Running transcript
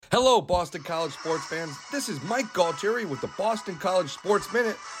Hello, Boston College sports fans. This is Mike Galtieri with the Boston College Sports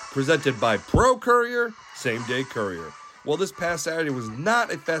Minute, presented by Pro Courier, Same Day Courier. Well, this past Saturday was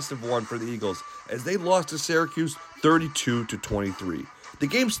not a festive one for the Eagles, as they lost to Syracuse 32-23. The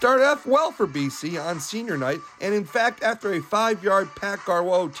game started off well for BC on senior night, and in fact, after a 5-yard Pat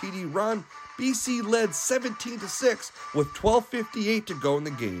Garwo TD run, BC led 17-6 with 12:58 to go in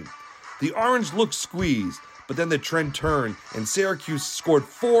the game. The Orange looked squeezed, but then the trend turned, and Syracuse scored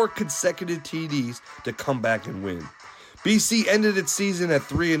 4 consecutive TDs to come back and win. BC ended its season at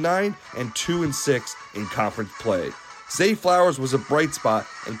 3-9 and 2-6 in conference play. Zay Flowers was a bright spot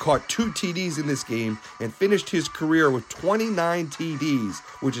and caught 2 TDs in this game and finished his career with 29 TDs,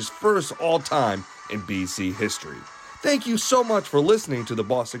 which is first all-time in BC history. Thank you so much for listening to the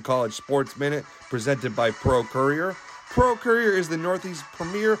Boston College Sports Minute presented by Pro Courier. Pro Courier is the Northeast's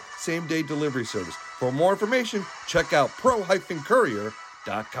premier same-day delivery service. For more information, check out pro-courier.com.